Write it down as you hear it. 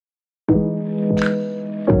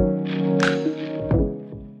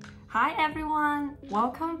Hi everyone!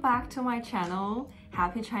 Welcome back to my channel.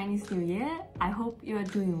 Happy Chinese New Year! I hope you are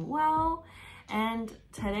doing well. And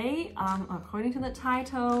today, according to the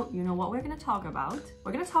title, you know what we're going to talk about.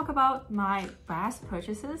 We're going to talk about my best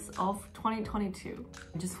purchases of 2022.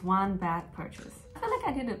 Just one bad purchase. I feel like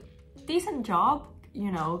I did a decent job,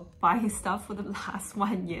 buying stuff for the last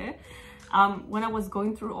 1 year. When I was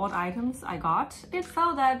going through all the items I got, it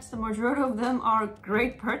felt that the majority of them are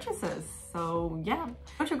great purchases. So yeah, I'm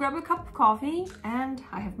going to grab a cup of coffee and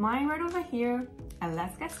I have mine right over here and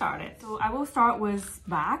let's get started. So I will start with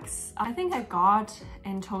bags. I think I got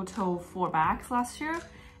in total 4 bags last year,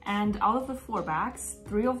 and out of the 4 bags,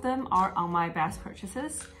 3 of them are on my best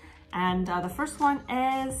purchases. And the first one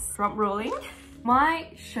is, drum rolling,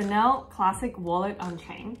 my Chanel classic wallet on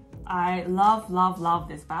chain. I love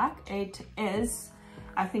this bag. It is,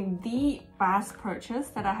 I think, the best purchase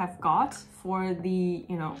that I have got for the,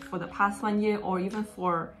 for the past 1 year, or even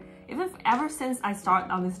ever since I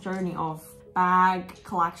started on this journey of bag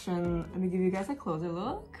collection. Let me give you guys a closer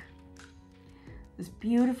look. This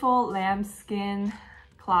beautiful lambskin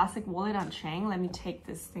classic wallet on chain. Let me take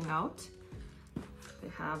this thing out. They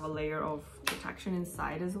have a layer of protection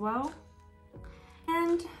inside as well.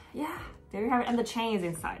 And yeah, there you have it. And the chain is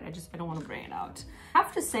inside. I don't want to bring it out. I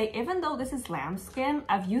have to say, even though this is lambskin,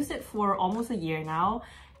 I've used it for almost a year now,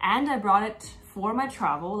 and I brought it for my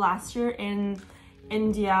travel last year in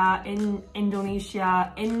India, in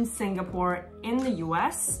Indonesia, in Singapore, in the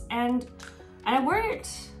US, and I wear it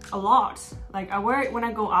a lot. Like, I wear it when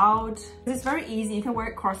I go out. It's very easy. You can wear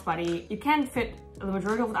it crossbody. You can fit the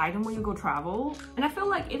majority of the item when you go travel. And I feel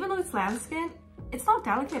like even though it's lambskin, it's not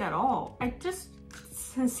delicate at all. I just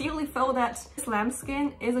sincerely feel that this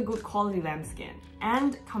lambskin is a good quality lambskin.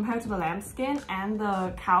 And compared to the lambskin and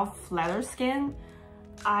the cow leather skin,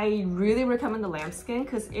 I really recommend the lambskin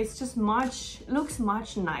because it's just looks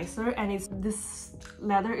much nicer, and this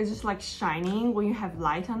leather is just like shining when you have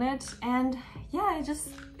light on it. And yeah, it's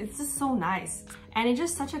just so nice. And it's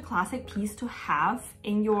just such a classic piece to have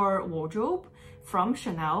in your wardrobe from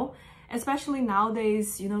Chanel, especially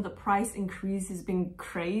nowadays. The price increase has been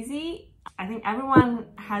crazy. I think everyone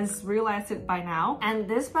has realized it by now. And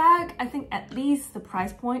this bag, I think at least the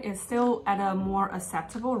price point is still at a more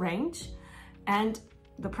acceptable range, and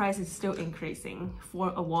the price is still increasing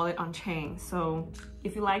for a wallet on chain. So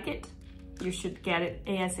if you like it, you should get it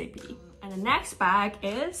ASAP. And the next bag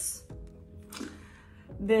is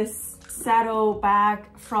this saddle bag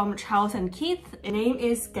from Charles&Keith. The name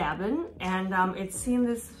is Gabine, and it's in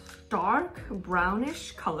this dark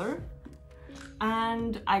brownish color.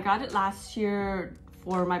 And I got it last year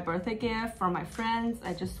for my birthday gift from my friends.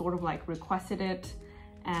 I just sort of like requested it,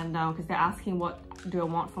 and because they're asking what do I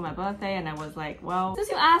want for my birthday, and I was like, well, since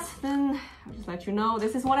you asked, then I'll just let you know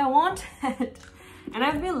this is what I want. And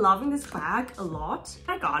I've been loving this bag a lot.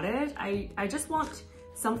 I got it. I just want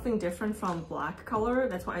something different from black color.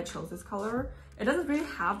 That's why I chose this color. It doesn't really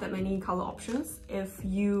have that many color options if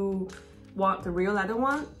you want the real leather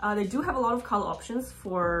one. They do have a lot of color options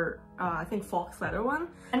for I think fox leather one.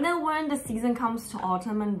 And then when the season comes to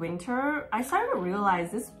autumn and winter, I started to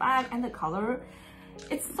realize this bag and the color,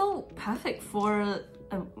 it's so perfect for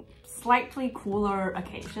a slightly cooler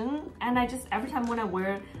occasion. And I just, every time when I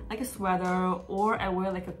wear like a sweater or I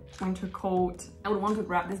wear like a winter coat, I would want to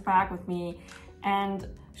grab this bag with me, and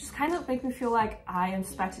just kind of make me feel like I am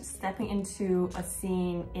stepping into a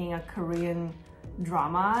scene in a Korean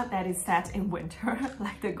drama that is set in winter,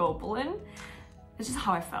 like the Gabine. It's just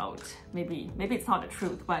how I felt. Maybe it's not the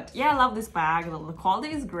truth, but yeah, I love this bag. The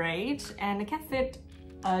quality is great, and it can fit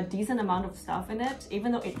a decent amount of stuff in it,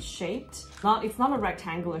 even though it's shaped. It's not a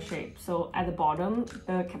rectangular shape, so at the bottom,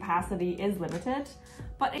 the capacity is limited,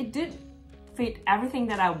 but it did fit everything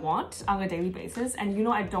that I want on a daily basis. And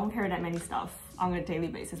I don't carry that many stuff on a daily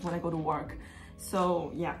basis when I go to work.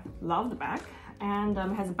 So yeah, love the bag. And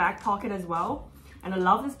it has a back pocket as well. And I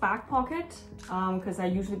love this back pocket because I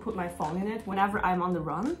usually put my phone in it whenever I'm on the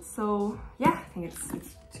run. So yeah, I think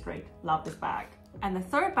it's great. Love this bag. And the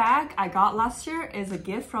third bag I got last year is a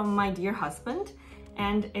gift from my dear husband.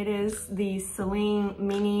 And it is the Celine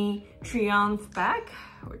mini Triomphe bag,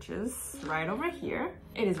 which is right over here.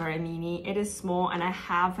 It is very mini, it is small, and I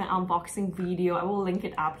have an unboxing video. I will link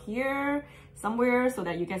it up here somewhere so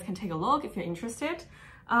that you guys can take a look if you're interested.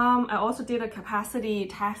 I also did a capacity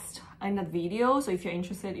test in that video, so if you're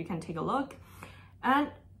interested, you can take a look. And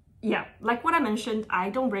yeah, like what I mentioned, I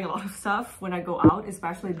don't bring a lot of stuff when I go out,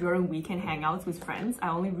 especially during weekend hangouts with friends. I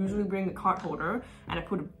only usually bring the card holder, and I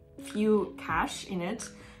put a few cash in it.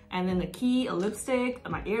 and then a key, a lipstick,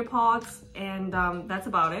 my AirPods, and that's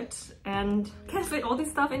about it. And can't fit all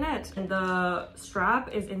this stuff in it. And the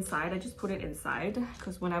strap is inside. I just put it inside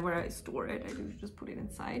because whenever I store it, I do just put it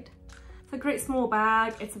inside. It's a great small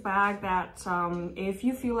bag. It's a bag that if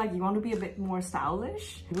you feel like you want to be a bit more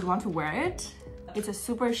stylish, you would want to wear it. It's a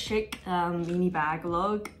super chic mini bag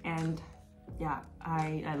look, and yeah,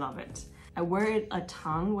 I love it. I wear it a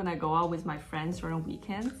ton when I go out with my friends during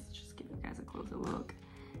weekends. Just give you guys a closer look.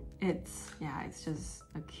 It's just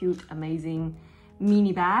a cute, amazing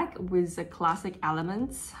mini bag with the classic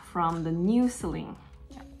elements from the new Celine.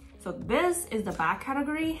 Yeah. So this is the bag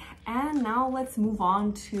category, and now let's move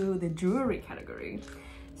on to the jewelry category.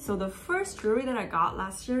 So the first jewelry that I got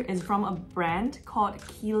last year is from a brand called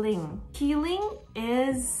Qeelin. Qeelin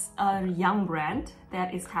is a young brand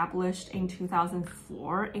that established in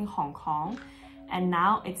 2004 in Hong Kong, and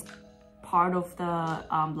now it's part of the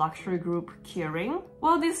luxury group Qeelin.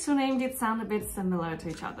 Well, these two names did sound a bit similar to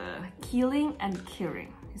each other. Qeelin and Qeelin.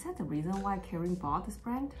 Is that the reason why Qeelin bought this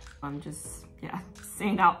brand? I'm just,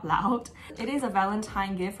 saying out loud. It is a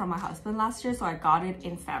Valentine gift from my husband last year, so I got it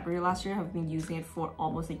in February last year. I've been using it for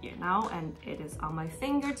almost a year now, and it is on my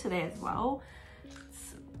finger today as well.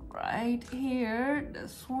 It's right here,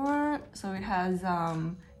 this one. So it has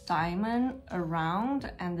diamond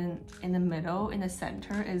around, and then in the middle, in the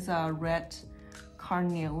center, is a red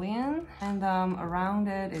carnelian, and around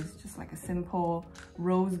it is just like a simple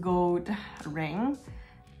rose gold ring.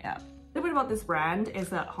 Yeah. A little bit about this brand.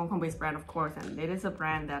 Is a Hong Kong-based brand, of course, and it is a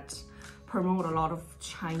brand that promotes a lot of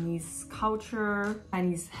Chinese culture,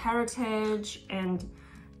 Chinese heritage, and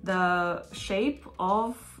the shape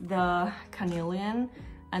of the carnelian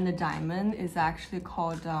and the diamond is actually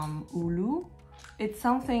called Wulu. It's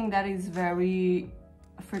something that is very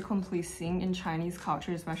frequently seen in Chinese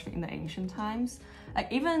culture, especially in the ancient times.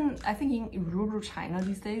 Like even, I think in rural China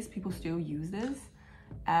these days, people still use this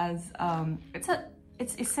as,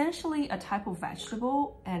 it's essentially a type of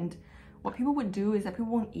vegetable, and what people would do is that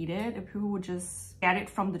people won't eat it, and people would just get it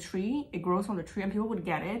from the tree. It grows on the tree, and people would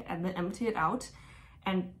get it and then empty it out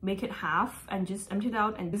and make it half and just empty it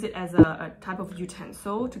out and use it as a type of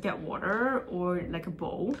utensil to get water or like a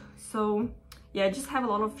bowl. So yeah, I just have a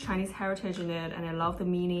lot of Chinese heritage in it, and I love the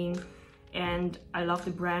meaning, and I love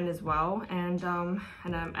the brand as well. And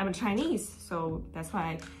I'm a Chinese, so that's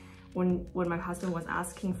why when my husband was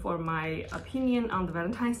asking for my opinion on the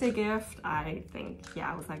Valentine's Day gift, I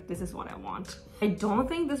was like, this is what I want. I don't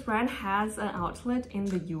think this brand has an outlet in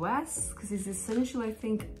the US because it's essentially, I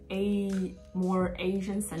think, a more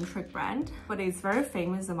Asian-centric brand, but it's very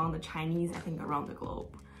famous among the Chinese, I think, around the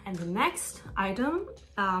globe. And the next item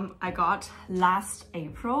I got last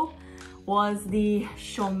April was the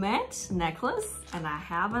Chaumet necklace, and I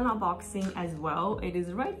have an unboxing as well. It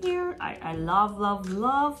is right here. I love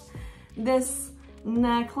this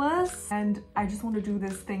necklace, and I just want to do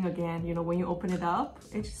this thing again. You know, when you open it up,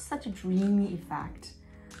 it's just such a dreamy effect.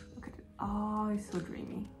 Look at it. Oh, it's so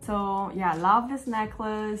dreamy. So yeah, I love this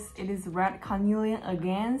necklace. It is red carnelian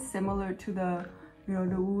again, similar to the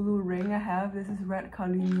the Wulu ring I have. This is red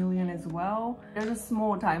carnelian as well. There's a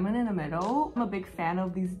small diamond in the middle. I'm a big fan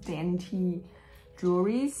of these dainty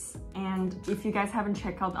jewelries, and if you guys haven't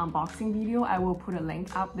checked out the unboxing video, I will put a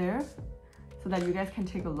link up there so that you guys can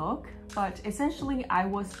take a look. But essentially, I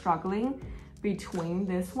was struggling between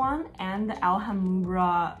this one and the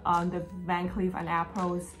Alhambra, the Van Cleef &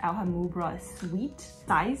 Arpels Alhambra Sweet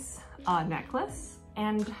size necklace,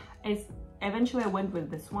 and eventually I went with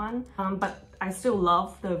this one, but I still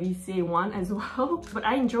love the VCA one as well. But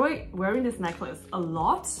I enjoy wearing this necklace a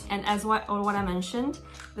lot, and as what I mentioned,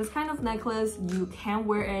 this kind of necklace, you can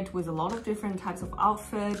wear it with a lot of different types of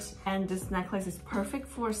outfits, and this necklace is perfect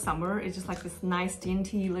for summer. It's just like this nice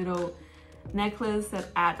dainty little necklace that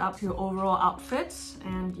adds up to your overall outfit,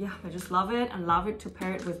 and yeah, I just love it, and love it to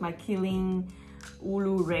pair it with my Qeelin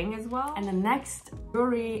Wulu ring as well. And the next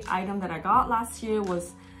jewelry item that I got last year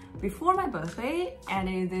was before my birthday, and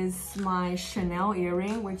it is my Chanel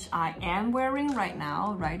earring, which I am wearing right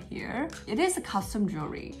now, right here. It is a custom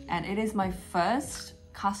jewelry, and it is my first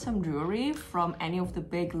custom jewelry from any of the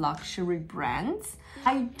big luxury brands.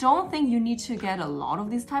 I don't think you need to get a lot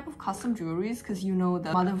of these type of custom jewelries, because you know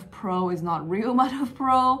the mother of pearl is not real mother of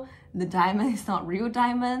pearl, the diamond is not real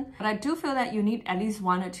diamond. But I do feel that you need at least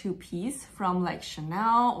 1 or 2 pieces from like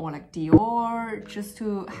Chanel or like Dior, just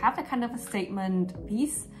to have that kind of a statement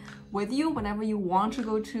piece with you whenever you want to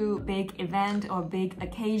go to a big event or big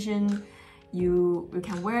occasion. You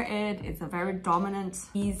can wear it. It's a very dominant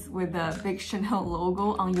piece with a big Chanel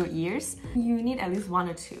logo on your ears. You need at least 1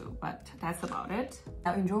 or 2, but that's about it.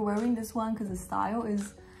 I enjoy wearing this one because the style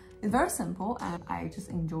is It's very simple, and I just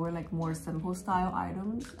enjoy like more simple style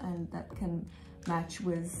items, and that can match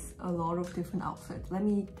with a lot of different outfits. Let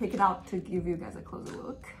me take it out to give you guys a closer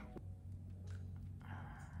look.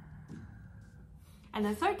 And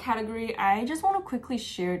the third category, I just want to quickly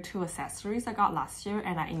share 2 accessories I got last year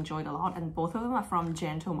and I enjoyed a lot, and both of them are from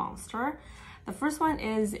Gentle Monster. The first one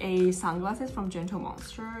is a sunglasses from Gentle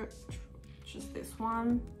Monster, which is this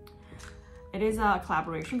one. It is a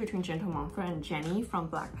collaboration between Gentle Monster and Jennie from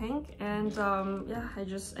Blackpink, and yeah, I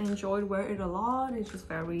just enjoyed wearing it a lot. It's just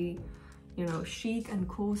very, you know, chic and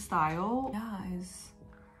cool style. Yeah, it's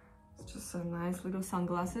just a nice little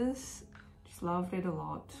sunglasses. Just loved it a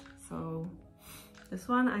lot. So this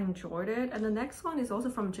one, I enjoyed it. And the next one is also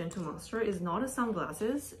from Gentle Monster. It's not a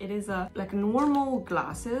sunglasses. It is a like normal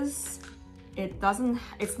glasses.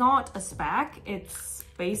 It's not a spec. It's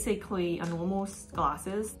basically a normal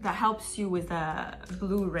glasses that helps you with the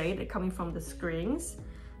blue ray that coming from the screens.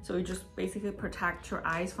 So it just basically protect your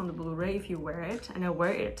eyes from the blue ray if you wear it. And I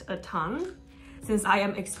wear it a ton, since I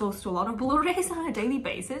am exposed to a lot of blue rays on a daily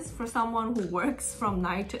basis for someone who works from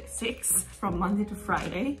 9 to 6 from Monday to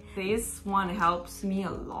Friday. This one helps me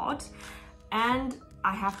a lot. And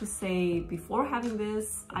I have to say, before having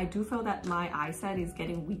this, I do feel that my eyesight is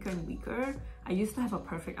getting weaker and weaker. I used to have a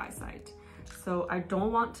perfect eyesight, so I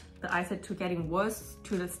don't want the eyesight to getting worse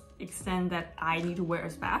to the extent that I need to wear a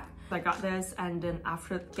spec. I got this, and then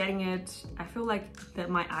after getting it, I feel like that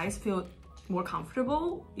my eyes feel more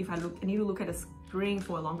comfortable if I need to look at a screen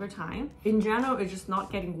for a longer time. In general, it's just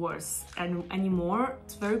not getting worse anymore.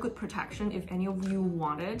 It's very good protection. If any of you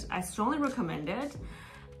want it, I strongly recommend it.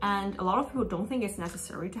 And a lot of people don't think it's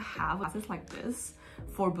necessary to have glasses like this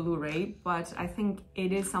for Blu-ray, but I think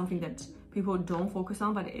it is something that people don't focus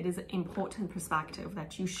on, but it is an important perspective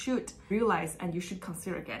that you should realize and you should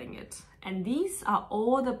consider getting it. And these are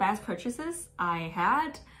all the best purchases I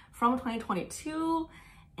had from 2022.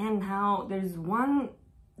 And now there's one,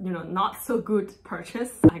 you know, not so good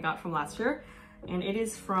purchase I got from last year, and it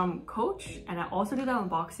is from Coach. And I also did an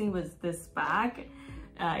unboxing with this bag.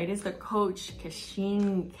 It is the Coach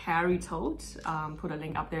Cashin carry tote. Put a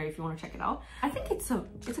link up there if you want to check it out. I think it's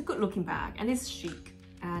a good looking bag and it's chic.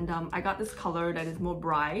 And I got this color that is more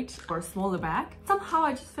bright for a smaller bag. Somehow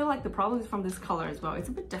I just feel like the problem is from this color as well. It's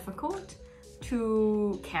a bit difficult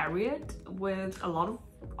to carry it with a lot of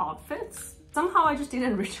outfits. Somehow I just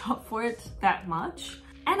didn't reach out for it that much.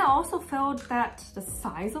 And I also felt that the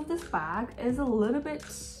size of this bag is a little bit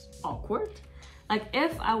awkward. Like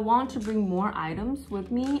if I want to bring more items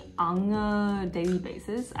with me on a daily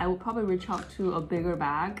basis, I would probably reach out to a bigger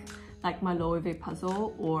bag, like my Louis V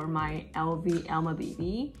Puzzle or my LV Elma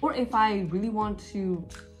BB. Or if I really want to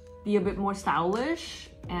be a bit more stylish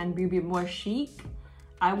and be a bit more chic,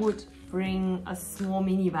 I would bring a small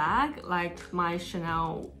mini bag like my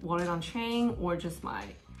Chanel wallet on chain, or just my,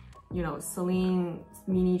 you know, Celine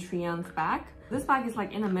mini Triomphe bag. This bag is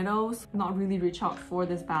like in the middle, so not really reach out for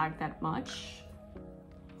this bag that much.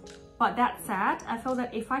 But that said, I feel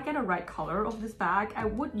that if I get a right color of this bag, I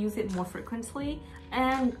would use it more frequently,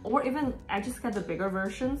 or even I just get the bigger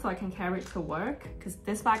version so I can carry it to work, because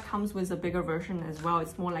this bag comes with a bigger version as well.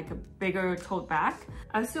 It's more like a bigger tote bag.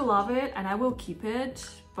 I still love it and I will keep it,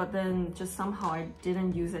 but then just somehow I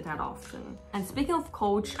didn't use it that often. And speaking of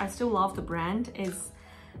Coach, I still love the brand. It's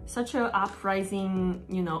such a uprising,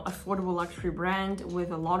 you know, affordable luxury brand with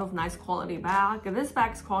a lot of nice quality bag. This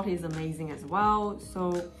bag's quality is amazing as well.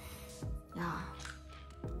 So yeah,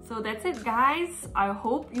 so that's it guys. I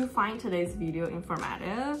hope you find today's video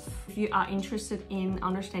informative. If you are interested in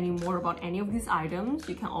understanding more about any of these items,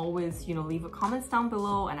 you can always, you know, leave a comments down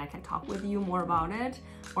below and I can talk with you more about it,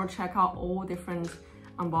 or check out all different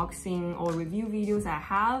unboxing or review videos I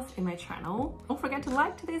have in my channel. Don't forget to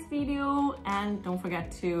like today's video, and don't forget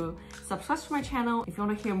to subscribe to my channel if you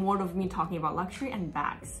want to hear more of me talking about luxury and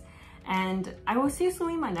bags. And I will see you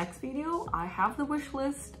soon in my next video. I have the wish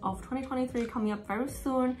list of 2023 coming up very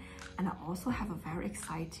soon, and I also have a very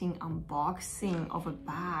exciting unboxing of a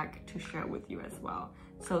bag to share with you as well.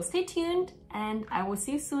 So stay tuned, and I will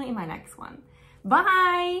see you soon in my next one.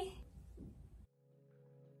 Bye!